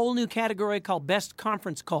adding a whole new category called Best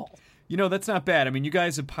Conference Call. You know, that's not bad. I mean, you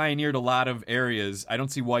guys have pioneered a lot of areas. I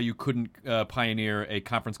don't see why you couldn't pioneer a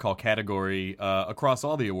conference call category across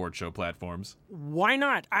all the award show platforms. Why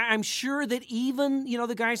not? I'm sure that even,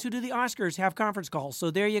 the guys who do the Oscars have conference calls,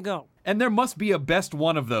 so there you go. And there must be a best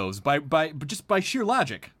one of those just by sheer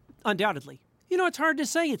logic. Undoubtedly. It's hard to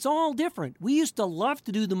say. It's all different. We used to love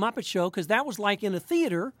to do the Muppet Show because that was like in a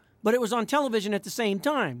theater, but it was on television at the same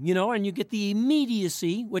time, and you get the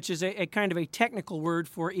immediacy, which is a kind of a technical word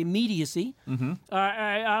for immediacy,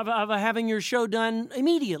 of having your show done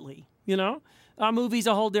immediately, A movie's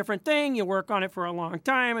a whole different thing. You work on it for a long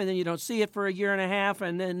time, and then you don't see it for a year and a half,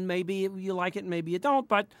 and then maybe you like it and maybe you don't,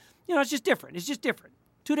 but, it's just different. It's just different.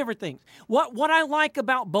 Two different things. What I like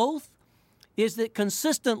about both is that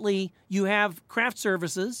consistently you have craft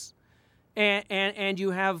services and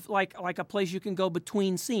you have like a place you can go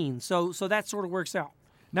between scenes. So that sort of works out.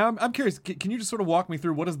 Now, I'm curious, can you just sort of walk me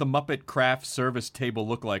through what does the Muppet craft service table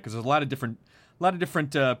look like? Because there's a lot of different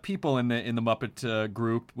people in the Muppet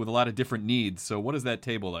group with a lot of different needs. So what is that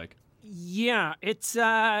table like? Yeah, it's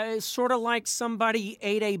sort of like somebody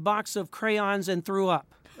ate a box of crayons and threw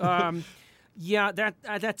up. Yeah,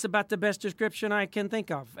 that's about the best description I can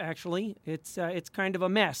think of. Actually, it's kind of a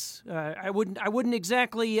mess. I wouldn't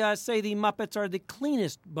exactly say the Muppets are the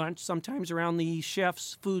cleanest bunch. Sometimes around the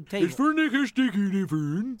chef's food table.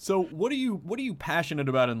 So, what are you passionate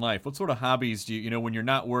about in life? What sort of hobbies do you when you're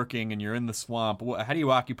not working and you're in the swamp? How do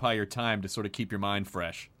you occupy your time to sort of keep your mind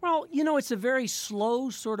fresh? Well, it's a very slow,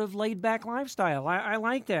 sort of laid-back lifestyle. I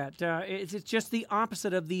like that. It's just the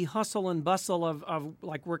opposite of the hustle and bustle of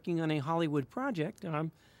like working on a Hollywood project.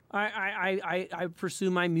 I pursue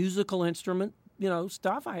my musical instrument,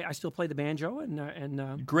 stuff. I still play the banjo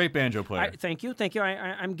and great banjo player. Thank you.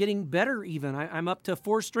 I'm getting better even. I'm up to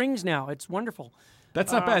 4 strings now. It's wonderful.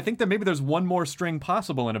 That's not bad. I think that maybe there's one more string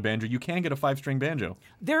possible in a banjo. You can get a 5-string banjo.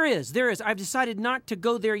 There is. I've decided not to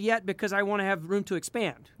go there yet because I want to have room to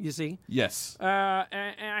expand. You see? Yes.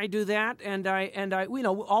 And I do that, and I,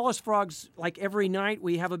 all us frogs, like every night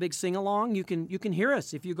we have a big sing along. You can hear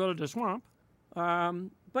us if you go to the swamp.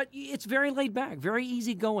 But it's very laid back, very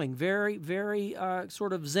easygoing, very very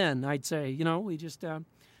sort of zen. I'd say. We just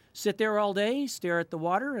sit there all day, stare at the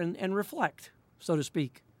water, and reflect, so to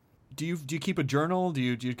speak. Do you keep a journal? Do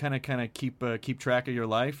you kind of keep track of your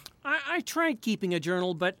life? I tried keeping a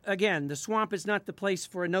journal, but again, the swamp is not the place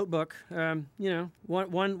for a notebook. One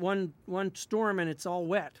storm and it's all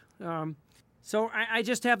wet. So I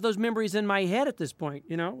just have those memories in my head at this point.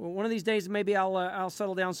 One of these days maybe I'll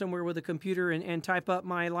settle down somewhere with a computer and type up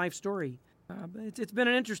my life story. But it's been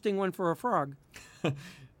an interesting one for a frog.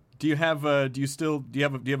 Do you have a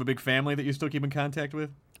big family that you still keep in contact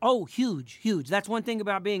with? Oh, huge. That's one thing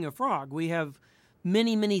about being a frog. We have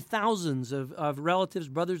many, many thousands of relatives,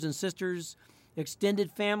 brothers and sisters,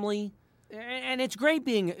 extended family. And it's great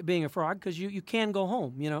being a frog because you can go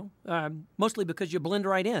home, mostly because you blend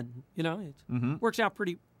right in, It works out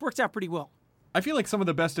pretty well. I feel like some of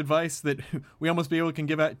the best advice that we almost can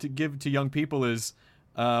give to young people is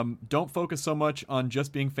don't focus so much on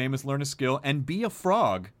just being famous, learn a skill, and be a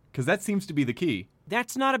frog, because that seems to be the key.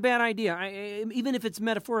 That's not a bad idea, even if it's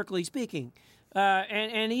metaphorically speaking.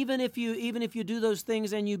 And even if you do those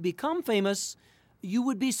things and you become famous, you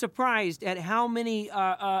would be surprised at how many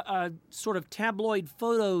sort of tabloid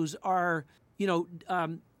photos are,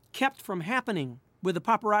 kept from happening with the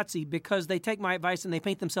paparazzi because they take my advice and they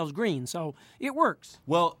paint themselves green. So it works.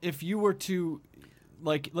 Well, if you were to,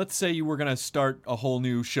 let's say you were going to start a whole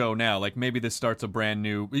new show now, like maybe this starts a brand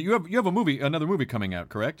new. You have another movie coming out,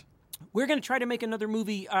 correct? We're going to try to make another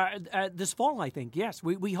movie this fall, I think. Yes,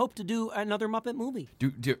 we hope to do another Muppet movie.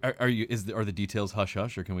 Are the details hush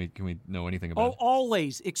hush, or can we know anything about it?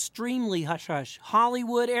 Always extremely hush hush.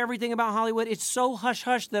 Hollywood, everything about Hollywood, it's so hush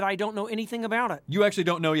hush that I don't know anything about it. You actually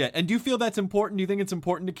don't know yet, and do you feel that's important? Do you think it's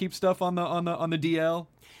important to keep stuff on the DL?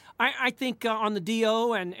 I think on the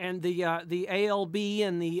DO and the ALB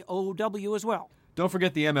and the OW as well. Don't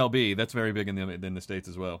forget the MLB. That's very big in the States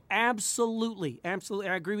as well. Absolutely.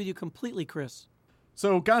 I agree with you completely, Chris.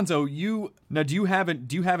 So Gonzo, do you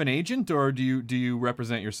have an agent, or do you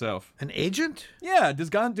represent yourself? An agent? Yeah.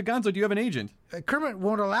 Gonzo, do you have an agent? Kermit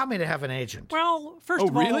won't allow me to have an agent. Well, first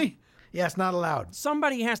of all, really? Yeah, it's not allowed.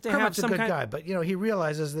 somebody has to have Kermit's a some good kind. guy, but he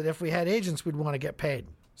realizes that if we had agents, we'd want to get paid.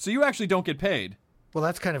 So you actually don't get paid? Well,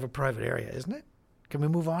 that's kind of a private area, isn't it? Can we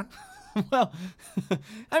move on? Well,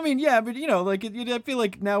 I mean, yeah, but I feel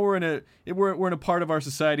like now we're in a part of our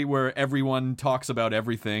society where everyone talks about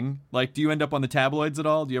everything. Like, do you end up on the tabloids at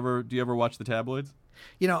all? Do you ever watch the tabloids?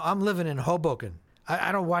 I'm living in Hoboken.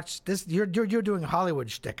 I don't watch this. You're doing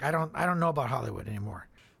Hollywood shtick. I don't know about Hollywood anymore.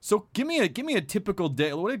 So give me a typical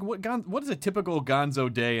day. What is a typical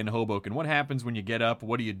Gonzo day in Hoboken? What happens when you get up?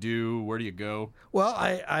 What do you do? Where do you go? Well,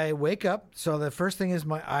 I wake up. So the first thing is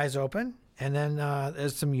my eyes open. And then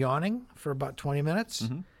there's some yawning for about 20 minutes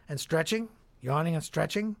and stretching, yawning and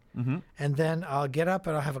stretching. Mm-hmm. And then I'll get up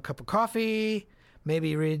and I'll have a cup of coffee,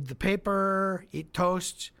 maybe read the paper, eat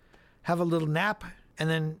toast, have a little nap, and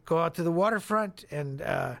then go out to the waterfront and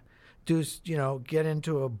get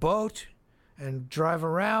into a boat and drive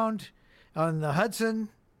around on the Hudson.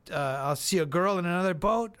 I'll see a girl in another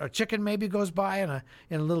boat. A chicken maybe goes by in a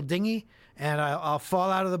little dinghy, and I'll fall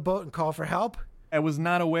out of the boat and call for help. I was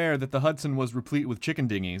not aware that the Hudson was replete with chicken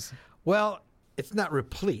dinghies. Well, it's not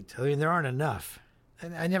replete. I mean, there aren't enough.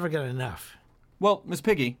 I never get enough. Well, Miss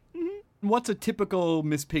Piggy, what's a typical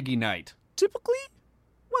Miss Piggy night? Typically,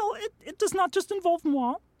 well, it does not just involve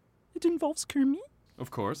moi. It involves Kermit.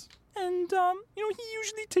 Of course. And, he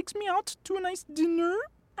usually takes me out to a nice dinner,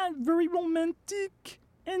 and very romantic,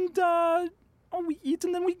 and, we eat,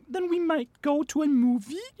 and then we might go to a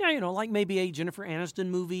movie. Yeah, like maybe a Jennifer Aniston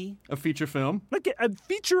movie. A feature film? Like a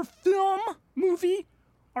feature film movie,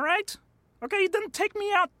 all right? Okay, then take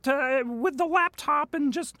me out with the laptop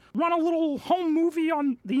and just run a little home movie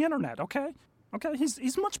on the internet, okay? Okay,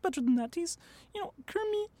 he's much better than that.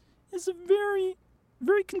 Kermit is a very,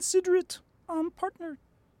 very considerate partner.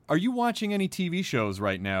 Are you watching any TV shows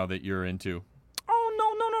right now that you're into? Oh,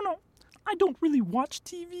 no. I don't really watch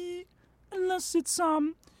TV. Unless it's,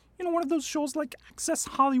 one of those shows like Access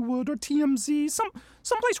Hollywood or TMZ,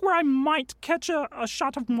 someplace where I might catch a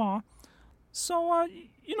shot of moi. So, I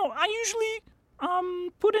usually,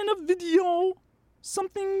 put in a video,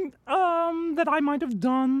 something, that I might have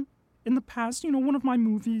done in the past, one of my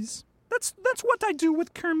movies. That's what I do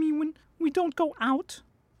with Kermit when we don't go out,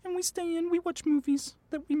 and we stay in, we watch movies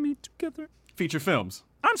that we made together. Feature films.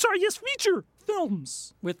 I'm sorry, yes, feature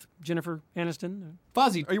films. With Jennifer Aniston.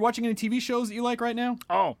 Fozzie, are you watching any TV shows that you like right now?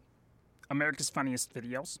 Oh, America's Funniest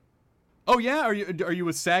Videos. Oh, yeah? Are you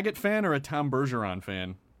a Saget fan or a Tom Bergeron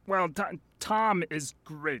fan? Well, Tom is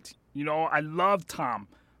great. I love Tom.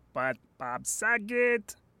 But Bob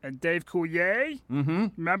Saget and Dave Coulier,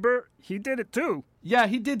 remember? He did it too. Yeah,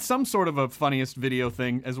 he did some sort of a funniest video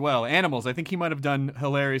thing as well. Animals. I think he might have done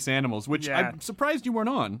Hilarious Animals, which I'm surprised you weren't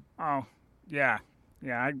on. Oh, yeah.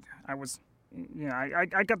 Yeah, I was...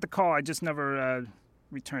 I got the call. I just never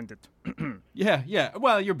returned it. Yeah.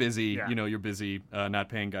 Well, you're busy. Yeah. You're busy not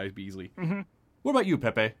paying Guy Beasley. Mm-hmm. What about you,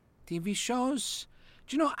 Pepe? TV shows?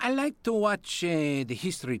 I like to watch the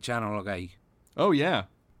History Channel, guy. Oh, yeah.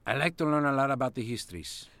 I like to learn a lot about the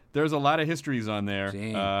histories. There's a lot of histories on there.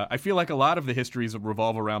 I feel like a lot of the histories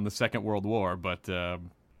revolve around the Second World War, but...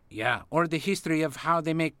 Yeah, or the history of how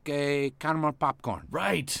they make caramel popcorn.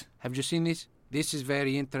 Right. Have you seen this? This is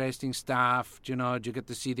very interesting stuff. You get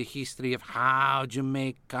to see the history of how you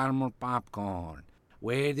make caramel popcorn.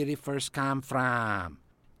 Where did it first come from?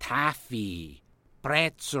 Taffy,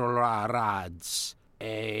 pretzel rods.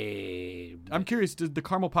 I'm curious, did the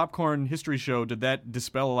caramel popcorn history show, did that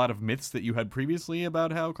dispel a lot of myths that you had previously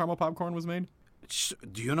about how caramel popcorn was made?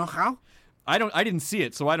 Do you know how? I didn't see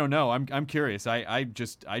it, so I don't know. I'm curious. I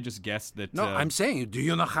just guessed that. No, I'm saying, do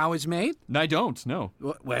you know how it's made? I don't. No.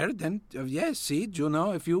 Well, then, yes. See,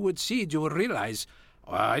 if you would see it, you would realize.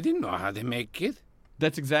 I didn't know how they make it.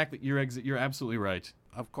 That's exactly. You're absolutely right.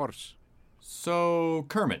 Of course. So,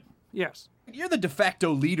 Kermit. Yes. You're the de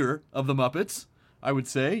facto leader of the Muppets, I would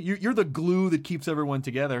say. You're the glue that keeps everyone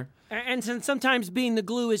together. And sometimes being the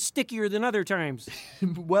glue is stickier than other times.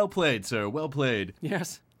 Well played, sir. Well played.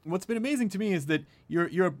 Yes. What's been amazing to me is that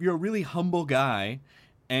you're a really humble guy,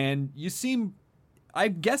 and you seem,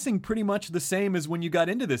 I'm guessing, pretty much the same as when you got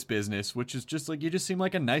into this business, which is just like you just seem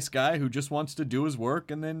like a nice guy who just wants to do his work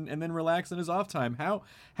and then relax in his off time. How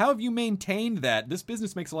have you maintained that? This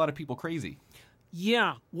business makes a lot of people crazy.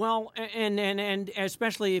 Yeah, well, and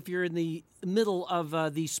especially if you're in the middle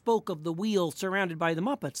of the spoke of the wheel surrounded by the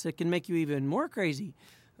Muppets, it can make you even more crazy.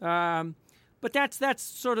 But that's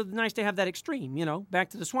sort of nice to have that extreme,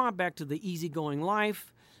 back to the swamp, back to the easygoing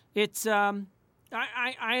life. It's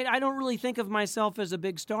I don't really think of myself as a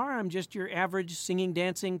big star. I'm just your average singing,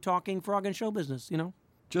 dancing, talking frog in show business, you know?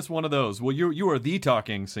 Just one of those. Well, you are the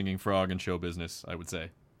talking, singing frog in show business, I would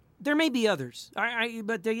say. There may be others,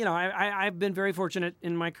 but you know, I've been very fortunate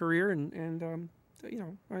in my career, and you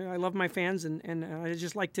know, I love my fans, and I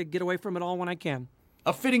just like to get away from it all when I can.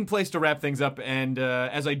 A fitting place to wrap things up, and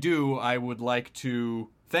as I do, I would like to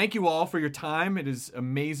thank you all for your time. It is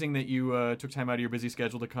amazing that you took time out of your busy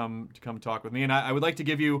schedule to come talk with me, and I would like to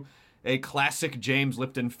give you a classic James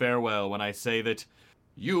Lipton farewell when I say that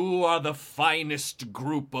you are the finest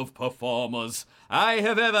group of performers I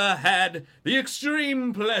have ever had the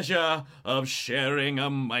extreme pleasure of sharing a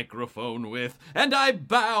microphone with, and I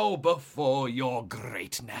bow before your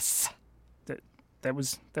greatness. That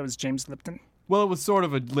was James Lipton? Well, it was sort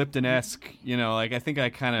of a Lipton-esque, you know, like I think I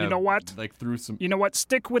kind of... You know what? Like threw some... You know what?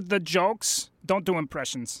 Stick with the jokes. Don't do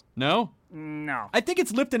impressions. No? No. I think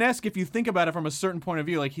it's Lipton-esque if you think about it from a certain point of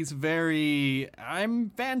view. Like he's very...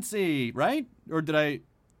 I'm fancy, right? Or did I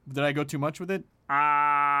go too much with it?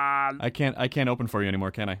 I can't open for you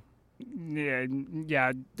anymore, can I?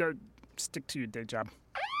 Yeah. Stick to your day job.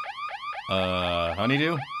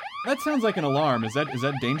 Honeydew? That sounds like an alarm. Is that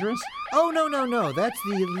dangerous? Oh, no. That's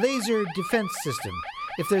the laser defense system.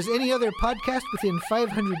 If there's any other podcast within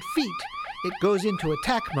 500 feet, it goes into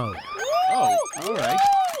attack mode. Oh, all right.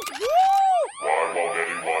 Why won't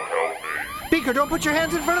anyone help me? Beaker, don't put your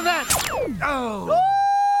hands in front of that! Oh!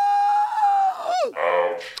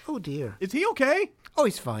 Ouch. Oh, dear. Is he okay? Oh,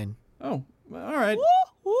 he's fine. Oh, all right.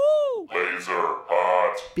 Laser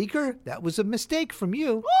hot. Beaker, that was a mistake from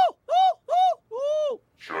you.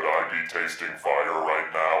 Should I be tasting fire right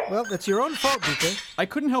now? Well, that's your own fault, Beaker. I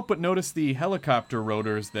couldn't help but notice the helicopter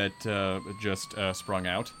rotors that just sprung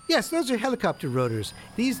out. Yes, those are helicopter rotors.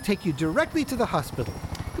 These take you directly to the hospital.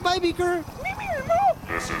 Goodbye, Beaker.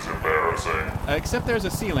 This is embarrassing. Except there's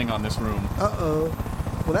a ceiling on this room. Uh-oh.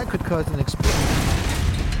 Well, that could cause an explosion.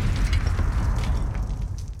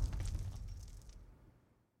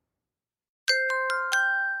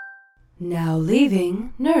 Now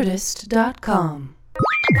leaving Nerdist.com.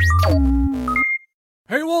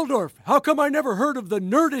 Hey, Waldorf, how come I never heard of the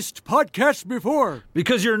Nerdist podcast before?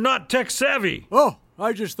 Because you're not tech savvy. Oh,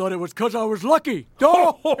 I just thought it was because I was lucky.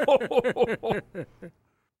 Oh!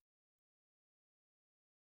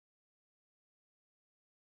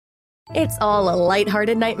 It's all a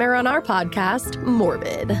lighthearted nightmare on our podcast,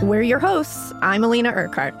 Morbid. We're your hosts. I'm Alina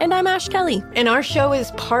Urquhart. And I'm Ash Kelly. And our show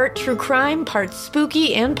is part true crime, part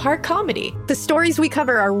spooky, and part comedy. The stories we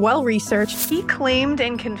cover are well-researched. He claimed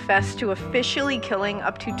and confessed to officially killing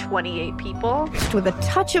up to 28 people. With a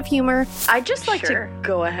touch of humor. I'd just like to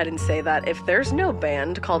go ahead and say that if there's no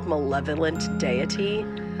band called Malevolent Deity,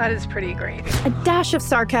 that is pretty great. A dash of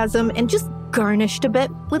sarcasm and just garnished a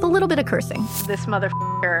bit with a little bit of cursing. This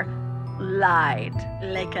motherfucker lied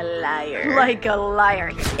like a liar. Like a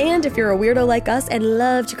liar. And if you're a weirdo like us and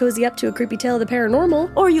love to cozy up to a creepy tale of the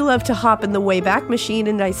paranormal, or you love to hop in the Wayback Machine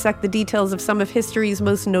and dissect the details of some of history's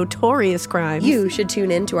most notorious crimes, you should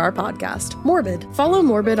tune in to our podcast, Morbid. Follow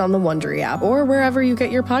Morbid on the Wondery app or wherever you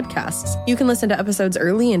get your podcasts. You can listen to episodes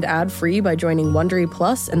early and ad-free by joining Wondery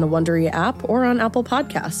Plus in the Wondery app or on Apple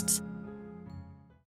Podcasts.